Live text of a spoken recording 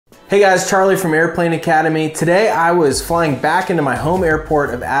Hey guys, Charlie from Airplane Academy. Today I was flying back into my home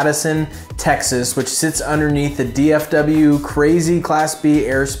airport of Addison, Texas, which sits underneath the DFW crazy Class B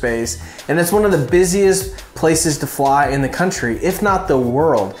airspace. And it's one of the busiest places to fly in the country, if not the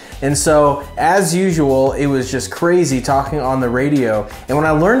world. And so, as usual, it was just crazy talking on the radio. And when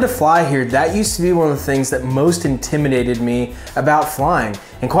I learned to fly here, that used to be one of the things that most intimidated me about flying.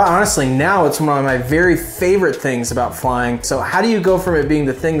 And quite honestly, now it's one of my very favorite things about flying. So how do you go from it being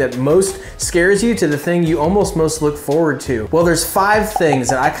the thing that most scares you to the thing you almost most look forward to? Well, there's 5 things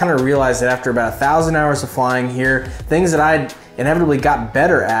that I kind of realized that after about 1,000 hours of flying here, things that I inevitably got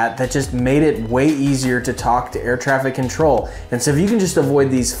better at that just made it way easier to talk to air traffic control. And so if you can just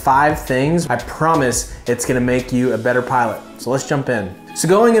avoid these 5 things, I promise it's gonna make you a better pilot. So let's jump in. So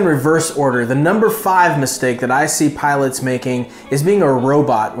going in reverse order, the number 5 mistake that I see pilots making is being a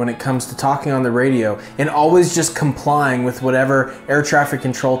robot when it comes to talking on the radio and always just complying with whatever air traffic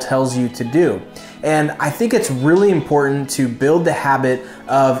control tells you to do. And I think it's really important to build the habit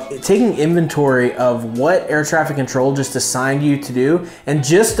of taking inventory of what air traffic control just assigned you to do and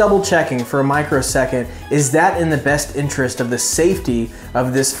just double checking for a microsecond, is that in the best interest of the safety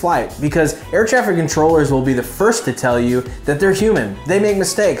of this flight? Because air traffic controllers will be the first to tell you that they're human. They make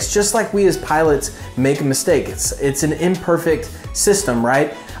mistakes, just like we as pilots make a mistake. It's an imperfect system,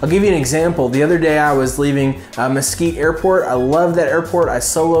 right? I'll give you an example. The other day I was leaving Mesquite Airport. I love that airport. I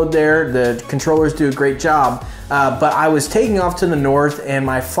soloed there. The controllers do a great job. But I was taking off to the north and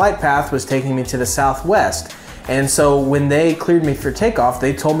my flight path was taking me to the southwest. And so when they cleared me for takeoff,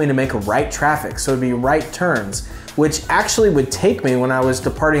 they told me to make a right traffic. So it'd be right turns, which actually would take me, when I was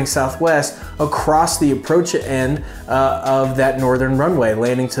departing southwest, across the approach end of that northern runway,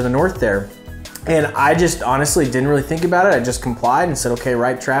 landing to the north there. And I just honestly didn't really think about it. I just complied and said, okay,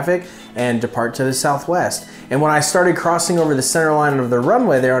 right traffic, and depart to the southwest. And when I started crossing over the center line of the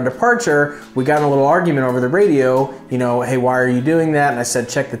runway there on departure, we got in a little argument over the radio, you know, hey, why are you doing that? And I said,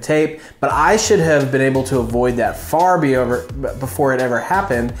 check the tape. But I should have been able to avoid that far before it ever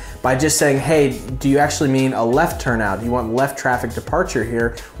happened by just saying, hey, do you actually mean a left turnout? Do you want left traffic departure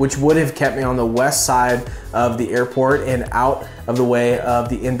here? Which would have kept me on the west side of the airport and out of the way of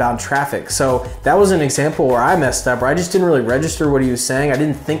the inbound traffic. So that was an example where I messed up, where I just didn't really register what he was saying. I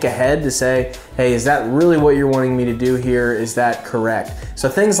didn't think ahead to say, hey, is that really what you're wanting me to do here? Is that correct? So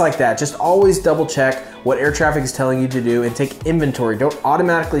things like that, just always double check what air traffic is telling you to do and take inventory. Don't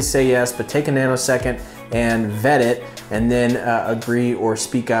automatically say yes, but take a nanosecond and vet it, and then agree or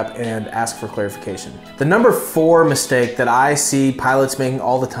speak up and ask for clarification. The number 4 mistake that I see pilots making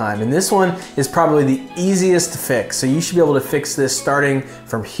all the time, and this one is probably the easiest to fix, so you should be able to fix this starting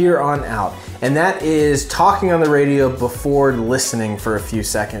from here on out, and that is talking on the radio before listening for a few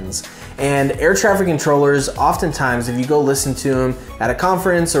seconds. And air traffic controllers, oftentimes, if you go listen to them at a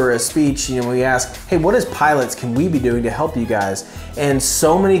conference or a speech, you know, we ask, hey, what as pilots can we be doing to help you guys? And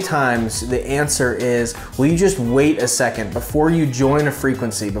so many times the answer is, will you just wait a second before you join a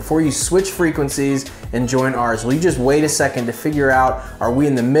frequency, before you switch frequencies and join ours? Will you just wait a second to figure out, are we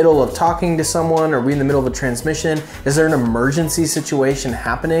in the middle of talking to someone? Are we in the middle of a transmission? Is there an emergency situation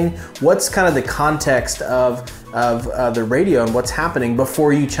happening? What's kind of the context of the radio and what's happening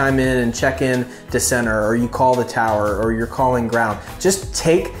before you chime in and check in to center, or you call the tower, or you're calling ground? Just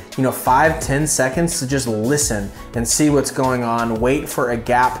take 5-10 seconds to just listen and see what's going on. Wait for a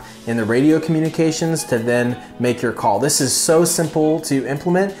gap in the radio communications to then make your call. This is so simple to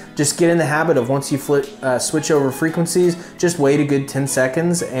implement. Just get in the habit of, once you switch over frequencies, just wait a good 10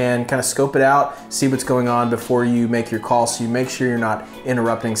 seconds and kind of scope it out, see what's going on before you make your call, so you make sure you're not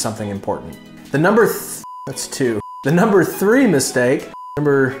interrupting something important. That's 2. The number 3 mistake,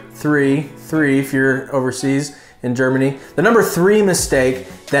 number three if you're overseas in Germany, the number 3 mistake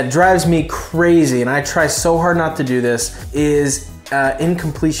that drives me crazy, and I try so hard not to do this, is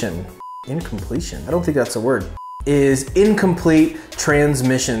incompletion. Incompletion? I don't think that's a word. Is incomplete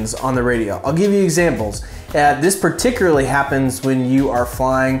transmissions on the radio. I'll give you examples. This particularly happens when you are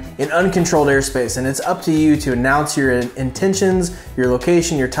flying in uncontrolled airspace, and it's up to you to announce your intentions, your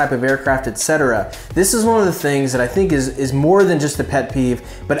location, your type of aircraft, etc. This is one of the things that I think is more than just a pet peeve,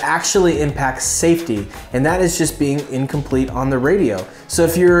 but actually impacts safety, and that is just being incomplete on the radio. So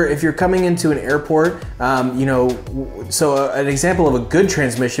if you're coming into an airport, so an example of a good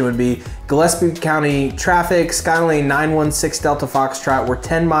transmission would be Gillespie County traffic, Skylane 916 Delta Foxtrot. We're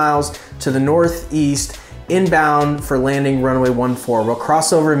 10 miles to the northeast, inbound for landing runway 14. We'll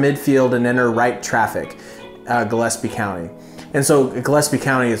cross over midfield and enter right traffic, Gillespie County. And so Gillespie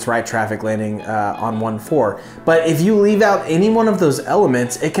County, it's right traffic landing on 1-4. But if you leave out any one of those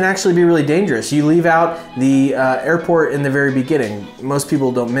elements, it can actually be really dangerous. You leave out the airport in the very beginning. Most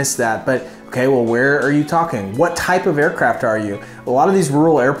people don't miss that, but okay, well, where are you talking? What type of aircraft are you? A lot of these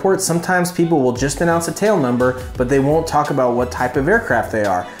rural airports, sometimes people will just announce a tail number, but they won't talk about what type of aircraft they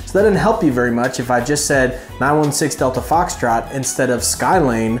are. So that didn't help you very much if I just said 916 Delta Foxtrot instead of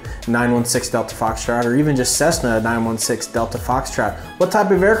Skylane 916 Delta Foxtrot, or even just Cessna 916 Delta Foxtrot. What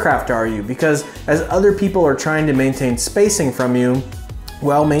type of aircraft are you? Because as other people are trying to maintain spacing from you,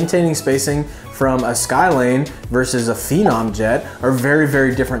 well, maintaining spacing from a Skylane versus a Phenom jet are very,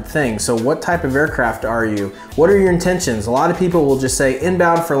 very different things. So what type of aircraft are you? What are your intentions? A lot of people will just say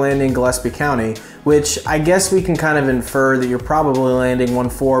inbound for landing Gillespie County, which I guess we can kind of infer that you're probably landing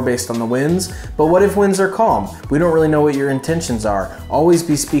 1-4 based on the winds. But what if winds are calm? We don't really know what your intentions are. Always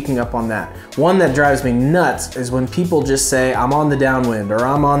be speaking up on that. One that drives me nuts is when people just say, I'm on the downwind or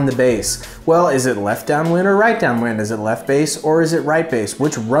I'm on the base. Well, is it left downwind or right downwind? Is it left base or is it right base?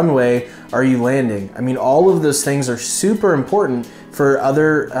 Which runway are you landing? I mean, all of those things are super important for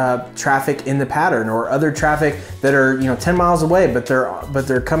other traffic in the pattern, or other traffic that are 10 miles away, but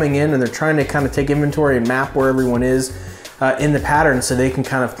they're coming in and they're trying to kind of take inventory and map where everyone is in the pattern so they can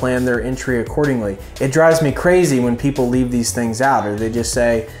kind of plan their entry accordingly. It drives me crazy when people leave these things out, or they just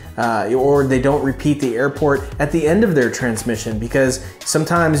say, or they don't repeat the airport at the end of their transmission, because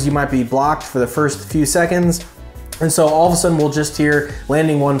sometimes you might be blocked for the first few seconds. And so all of a sudden we'll just hear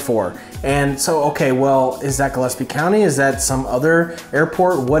landing 1-4. And so, okay, well, is that Gillespie County? Is that some other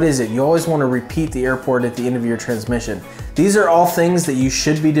airport? What is it? You always want to repeat the airport at the end of your transmission. These are all things that you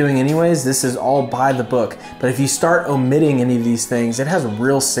should be doing anyways. This is all by the book. But if you start omitting any of these things, it has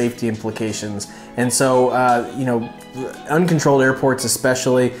real safety implications. And so, uncontrolled airports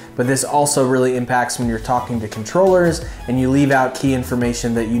especially, but this also really impacts when you're talking to controllers and you leave out key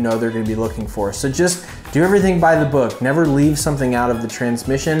information that you know they're going to be looking for. So just do everything by the book. Never leave something out of the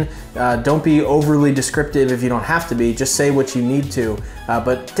transmission. Don't be overly descriptive if you don't have to be. Just say what you need to,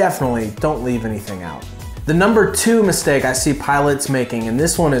 but definitely don't leave anything out. The number 2 mistake I see pilots making, and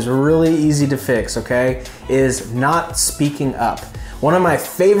this one is really easy to fix, okay, is not speaking up. One of my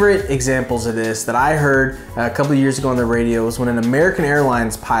favorite examples of this that I heard a couple of years ago on the radio was when an American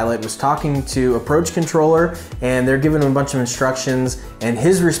Airlines pilot was talking to approach controller and they're giving him a bunch of instructions, and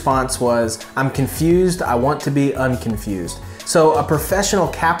his response was, "I'm confused, I want to be unconfused." So a professional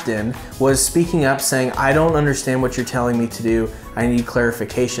captain was speaking up saying, "I don't understand what you're telling me to do, I need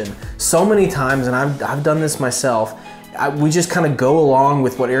clarification." So many times, and I've done this myself, we just kind of go along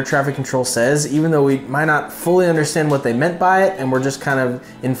with what air traffic control says, even though we might not fully understand what they meant by it, and we're just kind of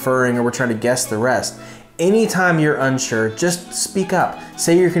inferring, or we're trying to guess the rest. Anytime you're unsure, just speak up.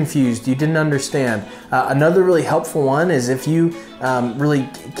 Say you're confused, you didn't understand. Another really helpful one is if you really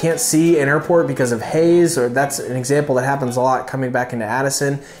can't see an airport because of haze, or that's an example that happens a lot coming back into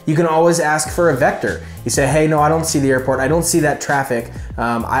Addison, you can always ask for a vector. You say, "Hey, no, I don't see the airport. I don't see that traffic.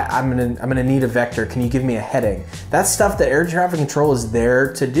 I'm gonna need a vector. Can you give me a heading?" That's stuff that air traffic control is there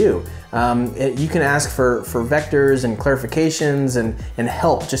to do. You can ask for vectors and clarifications and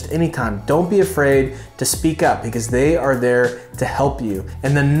help just anytime. Don't be afraid to speak up, because they are there to help you.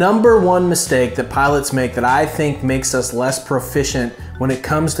 And the number 1 mistake that pilots make that I think makes us less proficient when it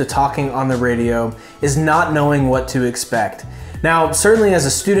comes to talking on the radio is not knowing what to expect. Now, certainly as a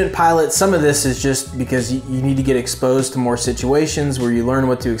student pilot, some of this is just because you need to get exposed to more situations where you learn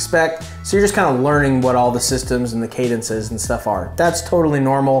what to expect. So you're just kind of learning what all the systems and the cadences and stuff are. That's totally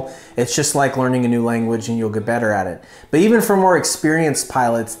normal. It's just like learning a new language, and you'll get better at it. But even for more experienced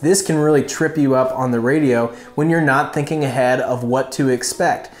pilots, this can really trip you up on the radio when you're not thinking ahead of what to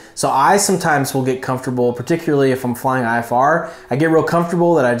expect. So I sometimes will get comfortable, particularly if I'm flying IFR, I get real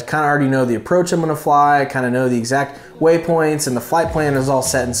comfortable that I kind of already know the approach I'm gonna fly, I kind of know the exact waypoints, and the flight plan is all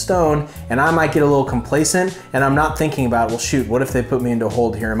set in stone, and I might get a little complacent, and I'm not thinking about, well shoot, what if they put me into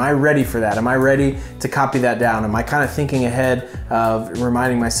hold here? Am I ready for that? Am I ready to copy that down? Am I kind of thinking ahead of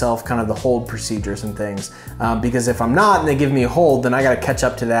reminding myself kind of the hold procedures and things? Because if I'm not and they give me a hold, then I gotta catch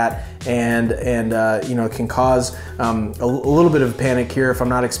up to that, and it can cause a little bit of panic here if I'm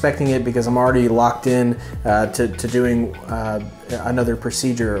not expecting it, because I'm already locked in to doing another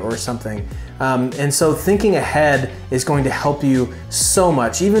procedure or something. And so thinking ahead is going to help you so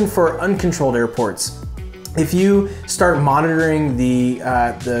much, even for uncontrolled airports. If you start monitoring the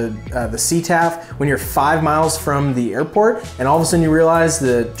CTAF when you're 5 miles from the airport, and all of a sudden you realize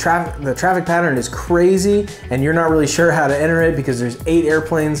the traffic pattern is crazy and you're not really sure how to enter it because there's 8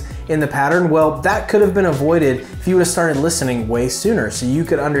 airplanes in the pattern, well, that could have been avoided if you would have started listening way sooner, so you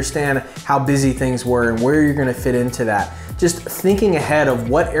could understand how busy things were and where you're gonna fit into that. Just thinking ahead of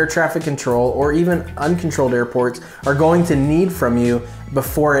what air traffic control or even uncontrolled airports are going to need from you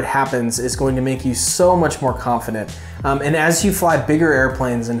before it happens is going to make you so much more confident. And as you fly bigger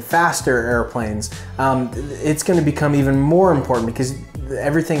airplanes and faster airplanes, it's going to become even more important because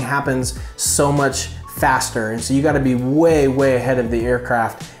everything happens so much faster. And so you got to be way, way ahead of the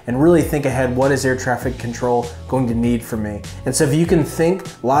aircraft and really think ahead, what is air traffic control going to need from me? And so if you can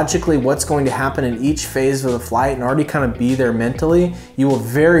think logically what's going to happen in each phase of the flight and already kind of be there mentally, you will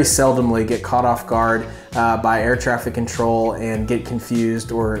very seldomly get caught off guard by air traffic control and get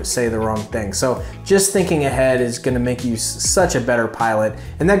confused or say the wrong thing. So just thinking ahead is going to make you such a better pilot.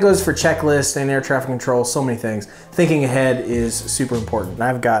 And that goes for checklists and air traffic control, so many things. Thinking ahead is super important.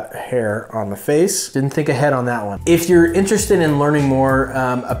 I've got hair on the face. Didn't think ahead on that one. If you're interested in learning more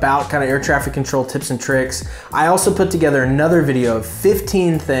about kind of air traffic control tips and tricks, I also put together another video of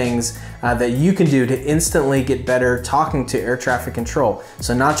 15 things that you can do to instantly get better talking to air traffic control.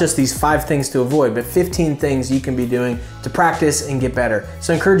 So not just these 5 things to avoid, but 15 things you can be doing to practice and get better.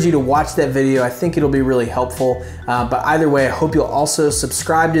 So I encourage you to watch that video. I think it'll be really helpful. But either way, I hope you'll also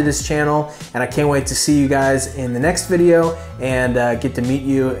subscribe to this channel, and I can't wait to see you guys in the next video and get to meet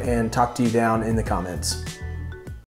you and talk to you down in the comments.